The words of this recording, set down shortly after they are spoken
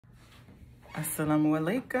Assalamu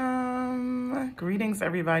alaikum. Greetings,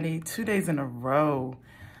 everybody. 2 days in a row.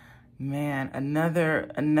 Man,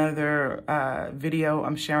 another video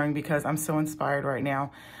I'm sharing because I'm so inspired right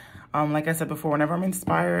now. Like I said before, whenever I'm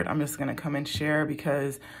inspired, I'm just going to come and share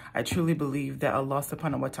because I truly believe that Allah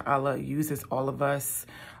subhanahu wa ta'ala uses all of us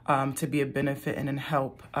to be a benefit and an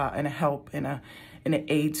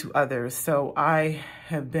aid to others. So I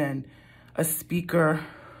have been a speaker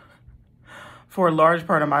for a large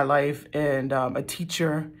part of my life and a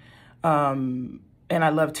teacher. And I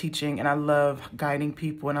love teaching and I love guiding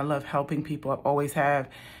people and I love helping people. I always have.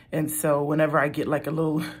 And so whenever I get like a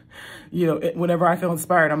little, whenever I feel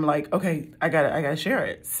inspired, I'm like, okay, I gotta share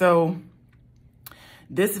it. So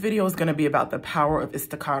this video is gonna be about the power of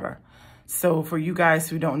Istakarah. So for you guys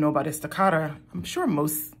who don't know about Istakarah, I'm sure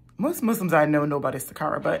most Muslims I know about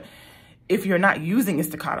Istakarah, but if you're not using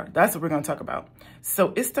Istakarah, that's what we're going to talk about.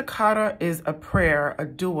 So Istakarah is a prayer, a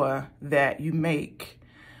dua that you make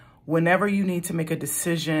whenever you need to make a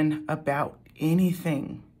decision about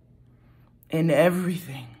anything and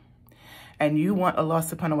everything. And you want Allah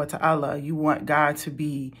subhanahu wa ta'ala, you want God to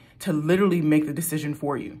literally make the decision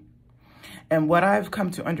for you. And what I've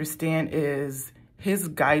come to understand is his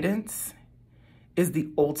guidance is the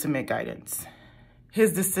ultimate guidance.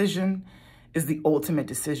 His decision is the ultimate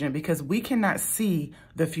decision because we cannot see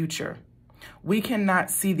the future. We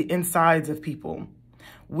cannot see the insides of people.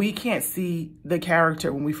 We can't see the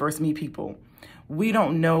character when we first meet people. We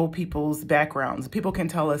don't know people's backgrounds. People can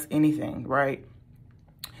tell us anything, right?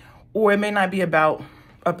 Or it may not be about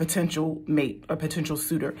a potential mate, a potential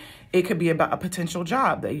suitor. It could be about a potential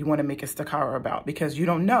job that you want to make Istakarah about because you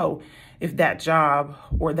don't know if that job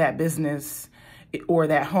or that business or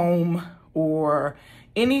that home or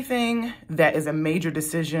anything that is a major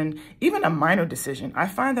decision, even a minor decision. I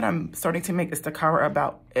find that I'm starting to make Istakarah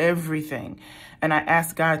about everything. And I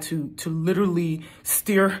ask God to literally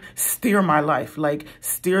steer my life, like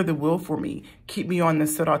steer the will for me. Keep me on the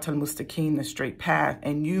Sirat al-Mustaqim, the straight path,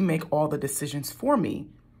 and you make all the decisions for me.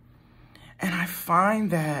 And I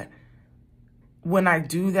find that when I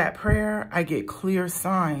do that prayer, I get clear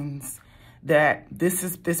signs that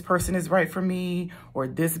this person is right for me, or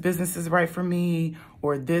this business is right for me,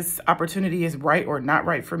 or this opportunity is right or not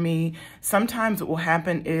right for me. Sometimes what will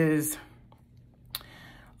happen is,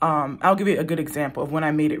 I'll give you a good example of when I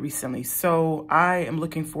made it recently. So I am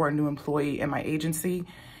looking for a new employee in my agency,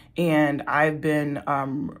 and I've been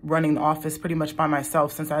running the office pretty much by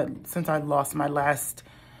myself since I lost my last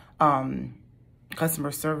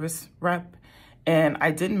customer service rep, and I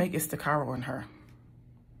didn't make Istakarah on her.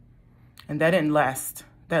 And that didn't last.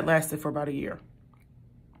 That lasted for about a year.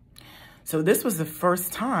 So this was the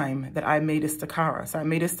first time that I made Istakarah. So I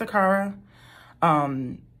made Istakarah.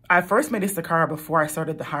 I first made Istakarah before I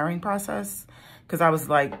started the hiring process because I was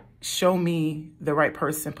like, show me the right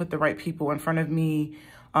person, put the right people in front of me,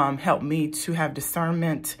 help me to have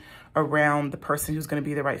discernment around the person who's going to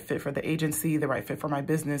be the right fit for the agency, the right fit for my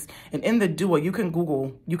business. And in the dua, you can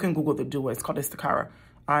Google the dua. It's called Istakarah.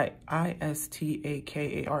 Istakarah.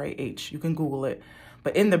 You can Google it.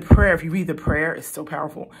 But in the prayer, if you read the prayer, it's so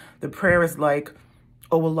powerful. The prayer is like,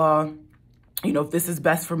 oh Allah, if this is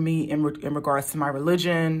best for me in regards to my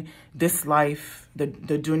religion, this life, the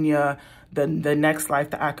dunya, the next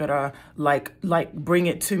life, the akhirah, like bring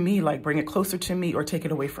it to me, like bring it closer to me or take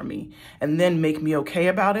it away from me. And then make me okay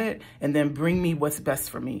about it. And then bring me what's best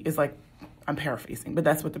for me. It's like, I'm paraphrasing, but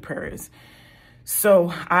that's what the prayer is.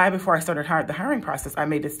 So before I started the hiring process, I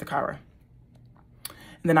made Istakarah.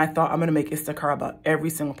 And then I thought, I'm going to make Istakarah about every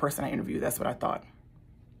single person I interview. That's what I thought.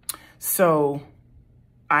 So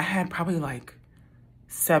I had probably like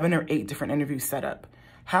 7 or 8 different interviews set up.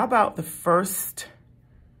 How about the first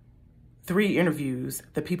 3 interviews,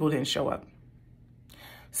 the people didn't show up?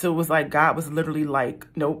 So it was like, God was literally like,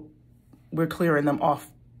 nope, we're clearing them off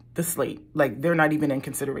the slate. Like they're not even in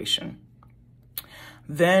consideration.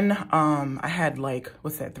 Then I had like,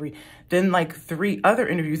 3? Then like 3 other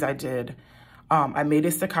interviews I did. I made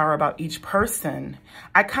Istakarah about each person.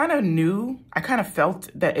 I kind of felt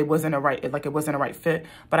that it wasn't a right fit,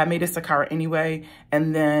 but I made Istakarah anyway.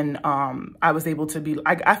 And then I was able to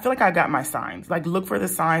I feel like I got my signs, like look for the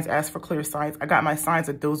signs, ask for clear signs. I got my signs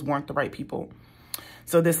that those weren't the right people.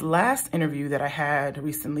 So this last interview that I had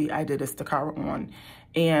recently, I did Istakarah on,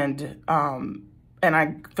 and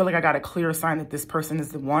I feel like I got a clear sign that this person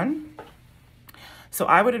is the one. So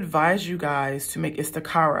I would advise you guys to make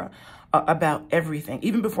Istakarah about everything.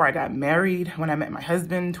 Even before I got married, when I met my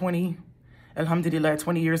husband 20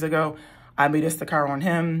 years ago, I made Istakarah on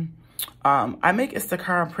him. I make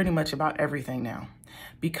Istakarah pretty much about everything now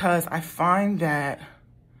because I find that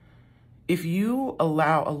If you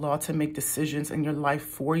allow Allah to make decisions in your life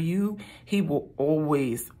for you, he will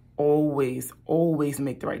always, always, always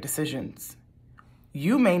make the right decisions.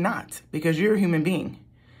 You may not, because you're a human being.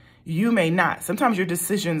 You may not. Sometimes your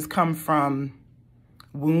decisions come from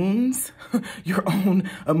wounds, your own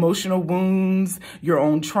emotional wounds, your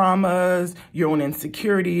own traumas, your own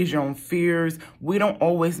insecurities, your own fears. We don't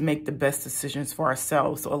always make the best decisions for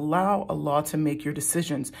ourselves. So allow Allah to make your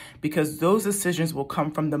decisions, because those decisions will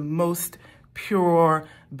come from the most pure,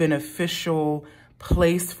 beneficial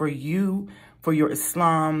place for you, for your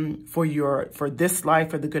Islam, for this life,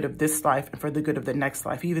 for the good of this life, and for the good of the next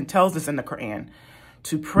life. He even tells us in the Quran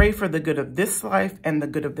to pray for the good of this life and the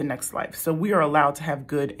good of the next life. So we are allowed to have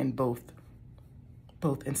good in both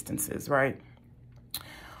instances, right?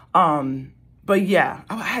 But yeah,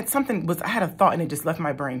 I had a thought and it just left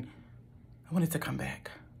my brain. I wanted to come back.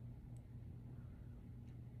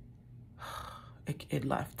 It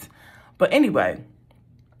left. But anyway,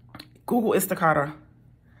 Google Istakarah.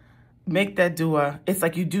 Make that dua. It's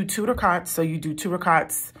like you do 2 rakats. So you do 2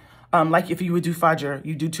 rakats. Like if you would do Fajr,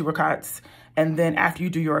 you do 2 rakats. And then after you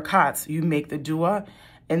do your rakats, you make the dua.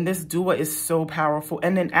 And this dua is so powerful.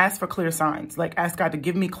 And then ask for clear signs. Like ask God to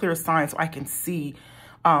give me clear signs so I can see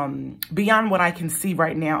beyond what I can see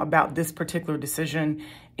right now about this particular decision.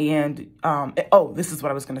 And, oh, this is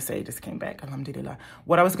what I was going to say. It just came back. Alhamdulillah.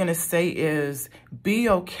 What I was going to say is be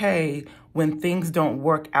okay when things don't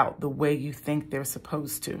work out the way you think they're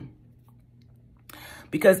supposed to.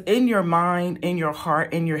 Because in your mind, in your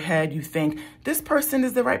heart, in your head, you think this person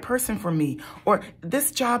is the right person for me, or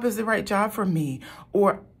this job is the right job for me,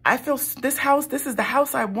 or I feel this house, this is the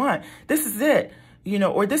house I want. This is it, you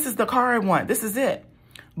know, or this is the car I want. This is it.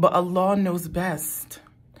 But Allah knows best.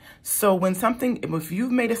 So if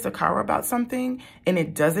you've made a istikarah about something and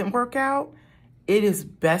it doesn't work out, it is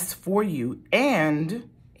best for you. And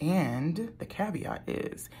the caveat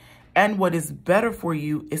is, and what is better for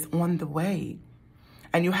you is on the way.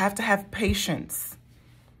 And you have to have patience.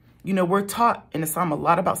 You know, we're taught in Islam a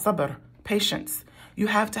lot about sabr, patience. You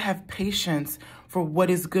have to have patience for what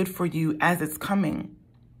is good for you as it's coming,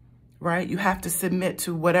 right? You have to submit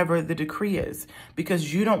to whatever the decree is,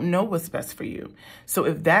 because you don't know what's best for you. So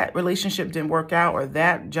if that relationship didn't work out, or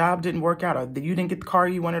that job didn't work out, or you didn't get the car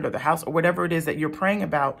you wanted, or the house, or whatever it is that you're praying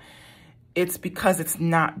about, it's because it's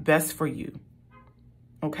not best for you.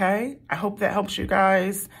 Okay? I hope that helps you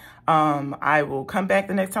guys. I will come back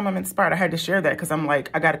the next time I'm inspired. I had to share that because I'm like,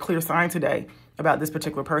 I got a clear sign today about this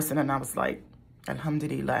particular person. And I was like,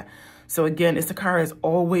 alhamdulillah. So again, Istakarah is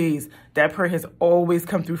always, that prayer has always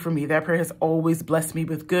come through for me. That prayer has always blessed me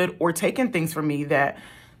with good, or taken things from me that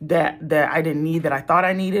I didn't need, that I thought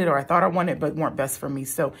I needed, or I thought I wanted, but weren't best for me.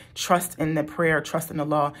 So trust in the prayer, trust in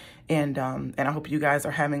Allah. And I hope you guys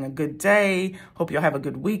are having a good day. Hope you'll have a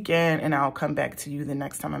good weekend. And I'll come back to you the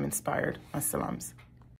next time I'm inspired. As-salams.